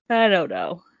 Never mind. I don't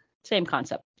know. Same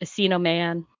concept. Encino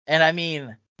Man. And I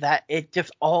mean that it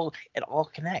all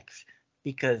connects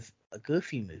because a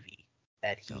Goofy movie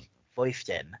that he voiced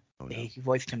in, he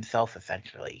voiced himself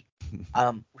essentially,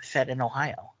 was set in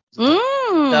Ohio.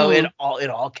 So it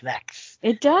all connects.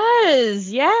 It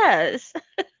does, yes.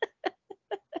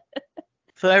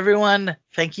 So everyone,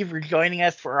 thank you for joining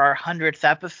us for our 100th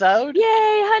episode. Yay,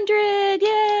 100!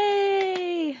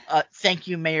 Yay! Thank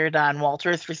you, Mayor Don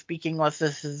Walters, for speaking with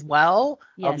us as well.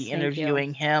 Yes, I'll be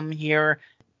interviewing him here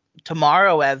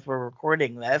tomorrow as we're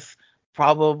recording this,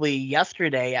 probably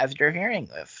yesterday as you're hearing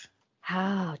this.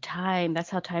 How time. That's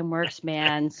how time works,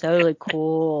 man. So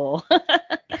cool.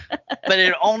 But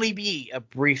it'll only be a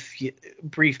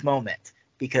brief moment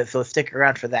because so stick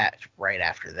around for that right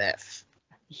after this.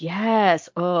 Yes.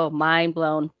 Oh, mind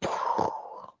blown.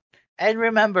 And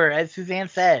remember, as Suzanne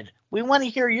said, we want to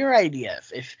hear your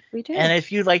ideas. We do. And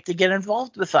if you'd like to get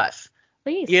involved with us,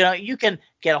 please. You can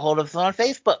get a hold of us on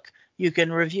Facebook. You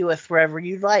can review us wherever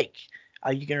you'd like.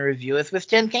 You can review us with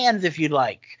tin cans if you'd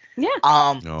like. Yeah.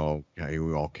 No, you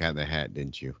were all Cat in the Hat,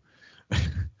 didn't you?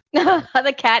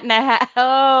 The Cat in the Hat.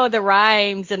 Oh, the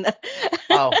rhymes and the.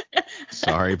 Oh.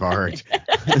 Sorry, Bart.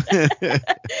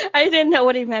 I didn't know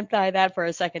what he meant by that for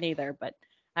a second either, but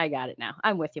I got it now.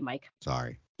 I'm with you, Mike.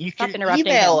 Sorry. You can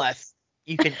email us.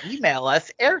 You can email us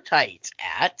airtight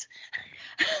at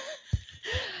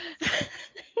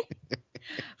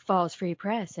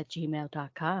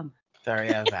fallsfreepress@gmail.com.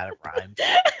 Sorry, I was out of rhyme.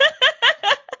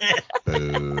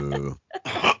 Boo.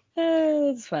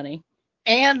 It's funny.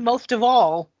 And most of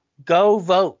all, go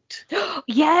vote.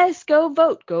 Yes, go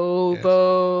vote. Go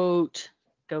vote.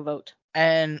 Go vote.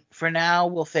 And for now,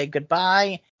 we'll say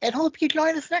goodbye and hope you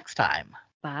join us next time.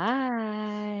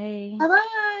 Bye.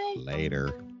 Bye-bye.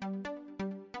 Later.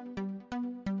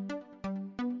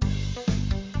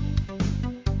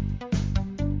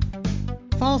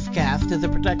 Fallscast is a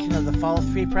production of the Falls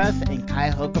Free Press in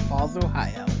Cuyahoga Falls,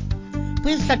 Ohio.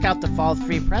 Please check out the Falls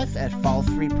Free Press at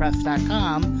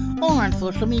fallsfreepress.com or on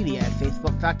social media at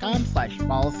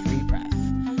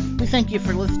facebook.com/fallsfreepress. We thank you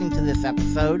for listening to this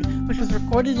episode, which was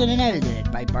recorded and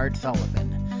edited by Bart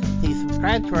Sullivan. Please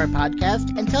subscribe to our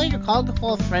podcast and tell your Cuyahoga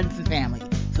Falls friends and family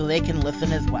so they can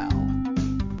listen as well.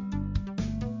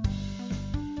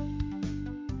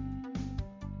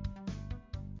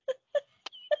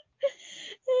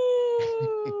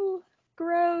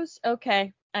 Gross.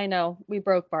 Okay. I know. We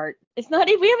broke Bart. We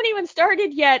haven't even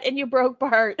started yet and you broke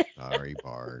Bart. Sorry,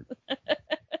 Bart.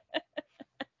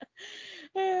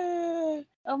 Oh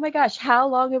my gosh. How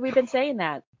long have we been saying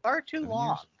that? Far too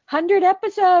long. 100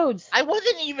 episodes. I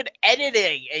wasn't even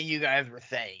editing and you guys were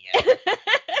saying it.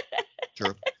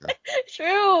 True.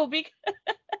 true.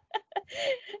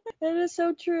 That is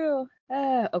so true.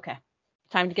 Okay.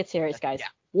 Time to get serious, guys. Yeah.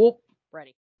 Whoop.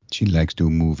 Ready. She likes to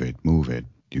move it.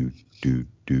 Do do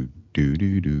do do do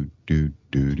do do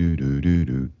do do do.